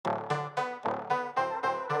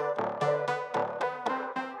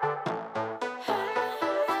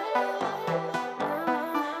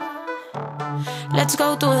Let's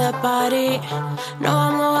go to the party. No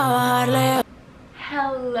vamos a bajarle.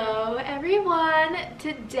 Hello everyone.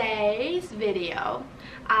 Today's video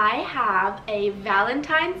I have a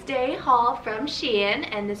Valentine's Day haul from SHEIN,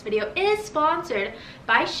 and this video is sponsored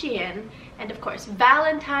by SHEIN. And of course,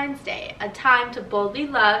 Valentine's Day, a time to boldly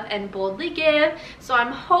love and boldly give. So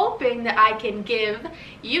I'm hoping that I can give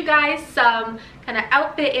you guys some kind of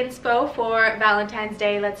outfit inspo for Valentine's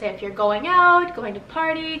Day. Let's say if you're going out, going to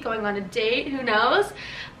party, going on a date, who knows.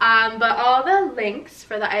 But all the links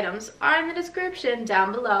for the items are in the description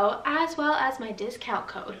down below, as well as my discount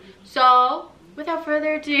code. So without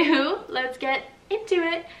further ado, let's get into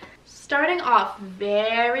it. Starting off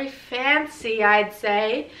very fancy, I'd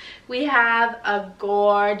say, we have a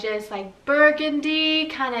gorgeous like burgundy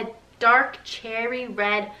kind of dark cherry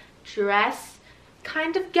red dress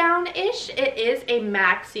kind of gown-ish. It is a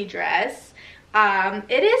maxi dress.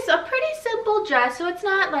 It is a pretty simple dress, so it's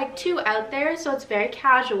not like too out there, so it's very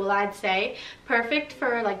casual, I'd say. Perfect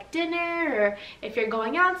for like dinner or if you're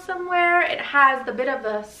going out somewhere. It has the bit of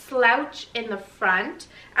a slouch in the front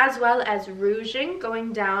as well as rouging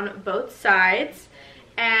going down both sides,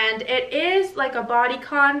 and it is like a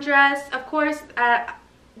bodycon dress. Of course,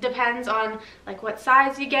 depends on like what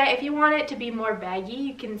size you get. If you want it to be more baggy,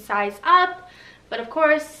 you can size up, but of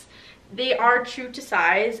course they are true to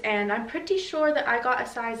size, and I'm pretty sure that I got a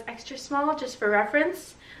size extra small just for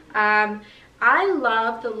reference. I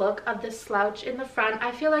love the look of the slouch in the front.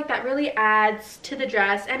 I feel like that really adds to the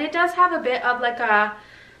dress, and it does have a bit of like a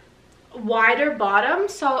wider bottom,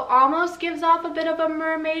 so almost gives off a bit of a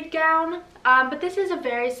mermaid gown. But this is a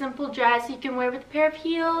very simple dress you can wear with a pair of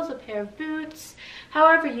heels, a pair of boots,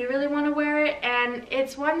 however you really want to wear it, and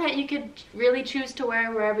it's one that you could really choose to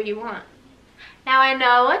wear wherever you want. Now I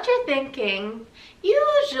know what you're thinking.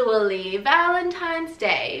 Usually Valentine's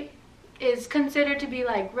Day is considered to be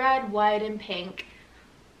like red, white, and pink.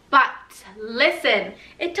 But listen,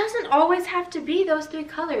 it doesn't always have to be those three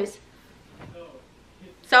colors.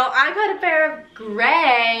 So I got a pair of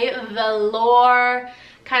gray velour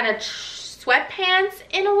kind of sweatpants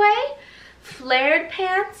in a way, flared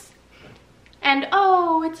pants. And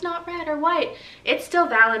oh, it's not red or white. It's still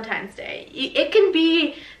Valentine's Day. It can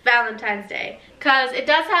be Valentine's Day because it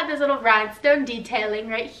does have this little rhinestone detailing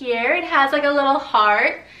right here. It has like a little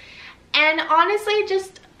heart. And honestly,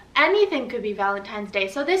 just anything could be Valentine's Day.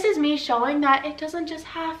 So this is me showing that it doesn't just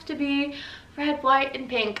have to be red, white, and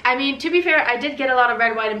pink. I mean, to be fair, I did get a lot of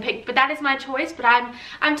red, white, and pink, but that is my choice. But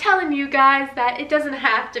I'm telling you guys that it doesn't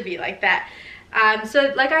have to be like that.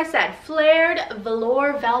 So like I said, flared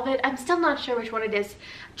velour velvet, I'm still not sure which one it is,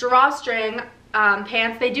 drawstring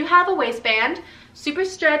pants. They do have a waistband, super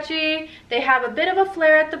stretchy. They have a bit of a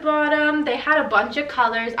flare at the bottom. They had a bunch of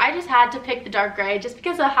colors. I just had to pick the dark gray just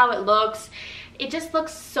because of how it looks. It just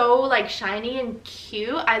looks so like shiny and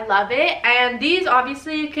cute. I love it. And these,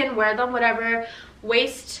 obviously you can wear them whatever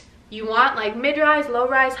waist you want, like mid-rise,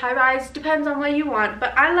 low-rise, high-rise, depends on what you want.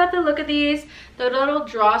 But I love the look of these. The little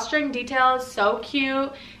drawstring detail is so cute,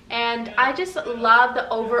 and I just love the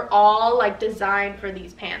overall like design for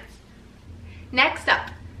these pants. Next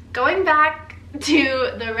up, going back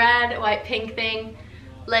to the red, white, pink thing.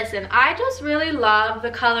 Listen, I just really love the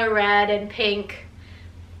color red and pink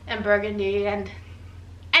and burgundy, and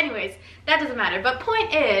anyways, that doesn't matter. But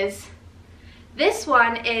point is, this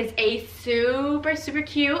one is a super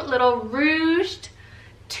cute little ruched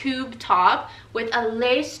tube top with a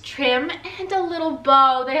lace trim and a little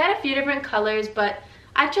bow. They had a few different colors, but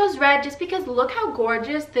I chose red just because look how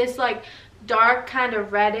gorgeous this like dark kind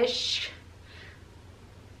of reddish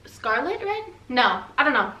scarlet red? No, I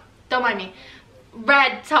don't know. Don't mind me.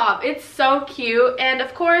 Red top. It's so cute. And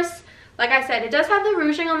of course, like I said, it does have the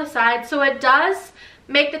ruching on the side, so it does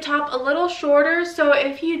make the top a little shorter. So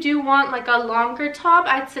if you do want like a longer top,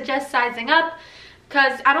 I'd suggest sizing up,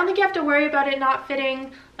 because I don't think you have to worry about it not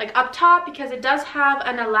fitting like up top, because it does have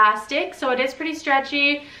an elastic, so it is pretty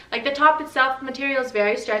stretchy. Like the top itself, the material is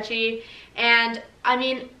very stretchy, and I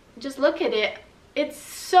mean, just look at it. It's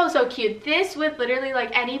so cute. This with literally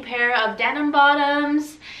like any pair of denim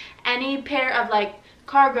bottoms, any pair of like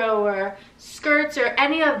cargo or skirts or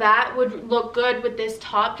any of that would look good with this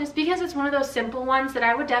top, just because it's one of those simple ones that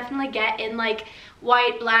I would definitely get in like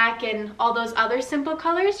white, black, and all those other simple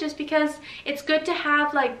colors, just because it's good to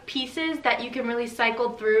have like pieces that you can really cycle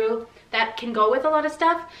through that can go with a lot of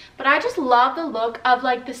stuff. But I just love the look of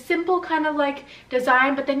like the simple kind of like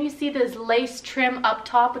design, but then you see this lace trim up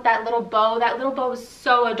top with that little bow. That little bow is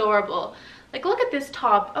so adorable. Like, look at this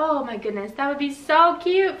top. Oh my goodness, that would be so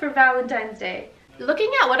cute for Valentine's Day.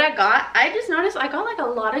 Looking at what I got, I just noticed I got like a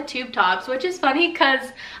lot of tube tops, which is funny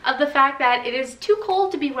because of the fact that it is too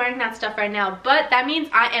cold to be wearing that stuff right now. But that means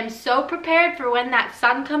I am so prepared for when that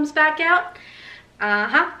sun comes back out.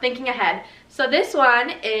 Thinking ahead. So this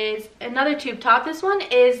one is another tube top. This one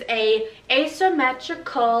is a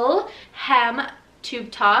asymmetrical hem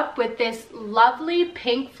tube top with this lovely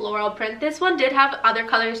pink floral print. This one did have other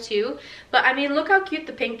colors too, but I mean, look how cute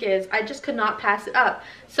the pink is. I just could not pass it up.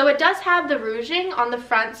 So it does have the ruching on the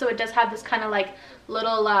front, so it does have this kind of like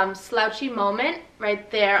little slouchy moment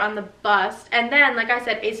right there on the bust, and then like I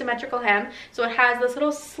said, asymmetrical hem, so it has this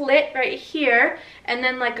little slit right here, and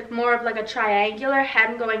then like more of like a triangular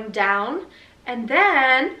hem going down, and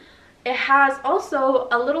then it has also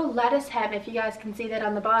a little lettuce hem, if you guys can see that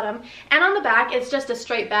on the bottom. And on the back, it's just a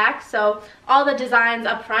straight back, so all the designs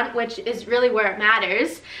up front, which is really where it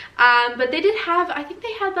matters. But they did have, I think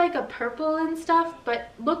they had like a purple and stuff, but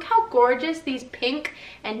look how gorgeous these pink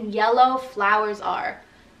and yellow flowers are.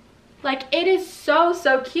 Like, it is so,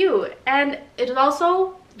 so cute. And it is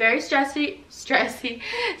also very stretchy,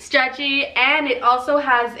 and it also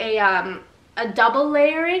has a double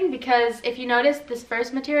layering, because if you notice, this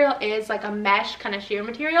first material is like a mesh kind of sheer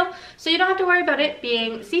material, so you don't have to worry about it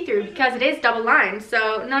being see-through because it is double lined,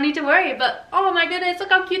 so no need to worry. But oh my goodness, look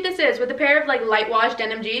how cute this is with a pair of like light wash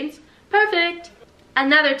denim jeans. Perfect.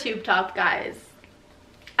 Another tube top, guys.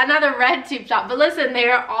 Another red tube top, but listen, they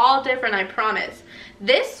are all different, I promise.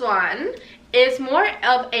 This one is more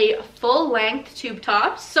of a full-length tube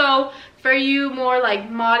top, so for you more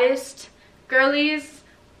like modest girlies,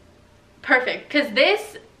 perfect, because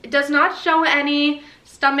this does not show any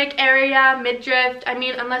stomach area, midriff. I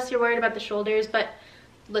mean, unless you're worried about the shoulders, but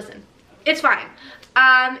listen, it's fine.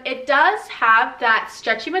 It does have that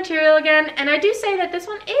stretchy material again, and I do say that this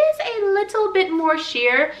one is a little bit more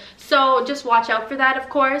sheer, so just watch out for that, of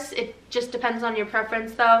course. It just depends on your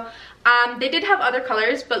preference though. They did have other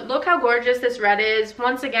colors, but look how gorgeous this red is.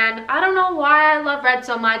 Once again, I don't know why I love red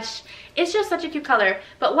so much. It's just such a cute color.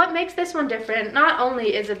 But what makes this one different, not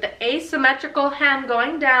only is it the asymmetrical hem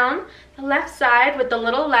going down the left side with the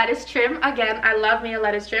little lettuce trim. Again, I love me a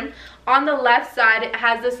lettuce trim. On the left side, it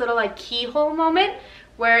has this little like keyhole moment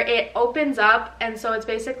where it opens up, and so it's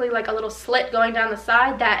basically like a little slit going down the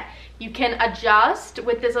side that you can adjust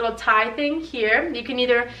with this little tie thing here. You can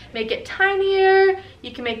either make it tinier,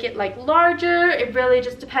 you can make it like larger. It really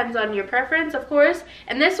just depends on your preference, of course.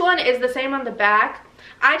 And this one is the same on the back.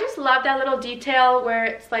 I just love that little detail where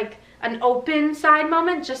it's like an open side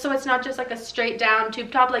moment, just so it's not just like a straight down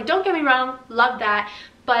tube top. Like, don't get me wrong, love that,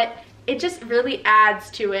 but it just really adds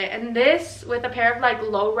to it. And this with a pair of like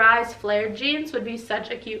low-rise flared jeans would be such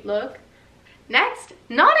a cute look. Next,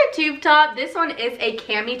 not a tube top. This one is a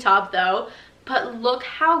cami top though. But look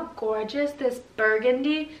how gorgeous this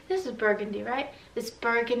burgundy, this is burgundy, right? This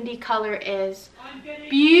burgundy color is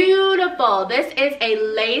beautiful. This is a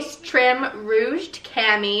lace trim ruched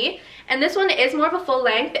cami. And this one is more of a full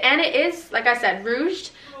length, and it is, like I said,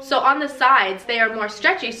 ruched. So on the sides, they are more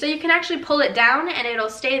stretchy. So you can actually pull it down and it'll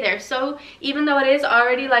stay there. So even though it is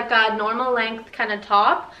already like a normal length kind of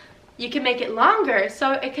top, you can make it longer.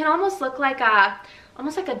 So it can almost look like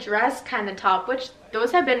almost like a dress kind of top, which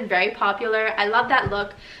those have been very popular. I love that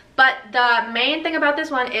look. But the main thing about this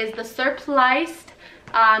one is the surpliced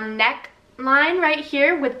neckline right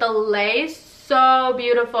here with the lace. So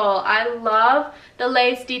beautiful. I love the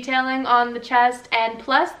lace detailing on the chest, and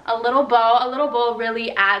plus a little bow. A little bow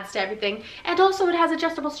really adds to everything. And also it has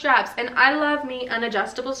adjustable straps, and I love me an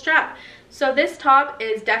adjustable strap. So this top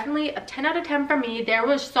is definitely a 10 out of 10 for me. There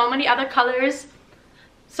was so many other colors,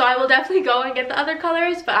 so I will definitely go and get the other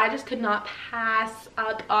colors, but I just could not pass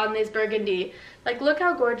up on this burgundy. Like, look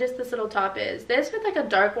how gorgeous this little top is. This with like a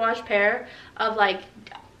dark wash pair of like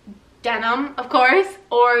denim, of course,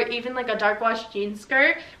 or even like a dark wash jean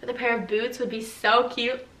skirt with a pair of boots would be so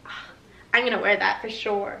cute. I'm gonna wear that for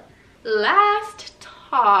sure. Last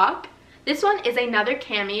top. This one is another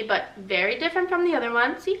cami, but very different from the other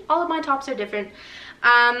one. See, all of my tops are different.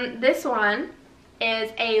 This one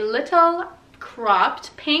is a little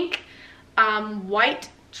cropped pink white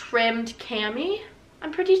trimmed cami,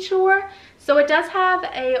 I'm pretty sure. So it does have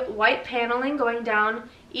a white paneling going down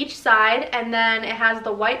each side, and then it has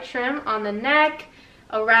the white trim on the neck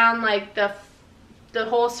around like the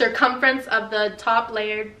whole circumference of the top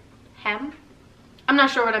layered hem. I'm not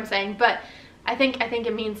sure what I'm saying, but I think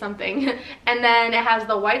it means something. And then it has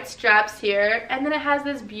the white straps here, and then it has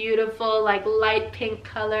this beautiful like light pink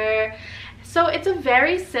color. So it's a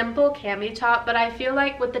very simple cami top, but I feel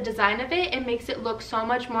like with the design of it, it makes it look so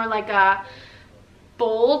much more like a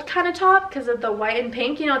bold kind of top because of the white and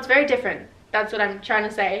pink. You know, it's very different. That's what I'm trying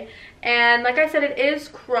to say. And like I said, it is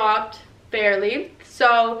cropped fairly,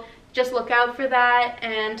 so just look out for that.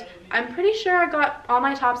 And I'm pretty sure I got all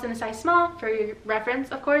my tops in a size small, for your reference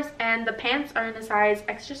of course, and the pants are in a size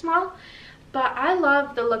extra small. But I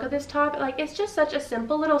love the look of this top. Like, it's just such a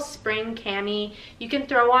simple little spring cami. You can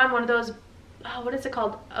throw on one of those, oh, what is it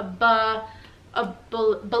called,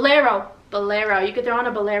 bolero. You could throw on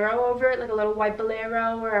a bolero over it, like a little white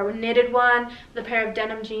bolero, or a knitted one with a pair of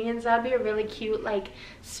denim jeans. That'd be a really cute, like,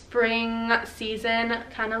 spring season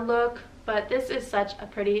kind of look. But this is such a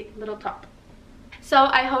pretty little top. So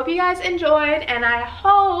I hope you guys enjoyed, and I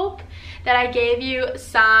hope that I gave you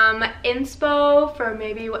some inspo for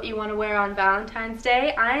maybe what you want to wear on Valentine's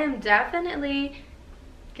Day. I am definitely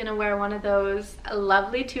gonna wear one of those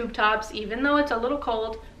lovely tube tops, even though it's a little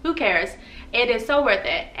cold. Who cares? It is so worth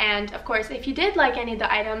it. And of course, if you did like any of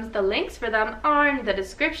the items, the links for them are in the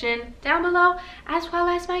description down below, as well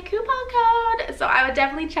as my coupon code. So I would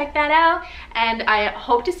definitely check that out, and I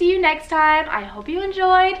hope to see you next time. I hope you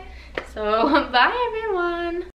enjoyed. So bye everyone.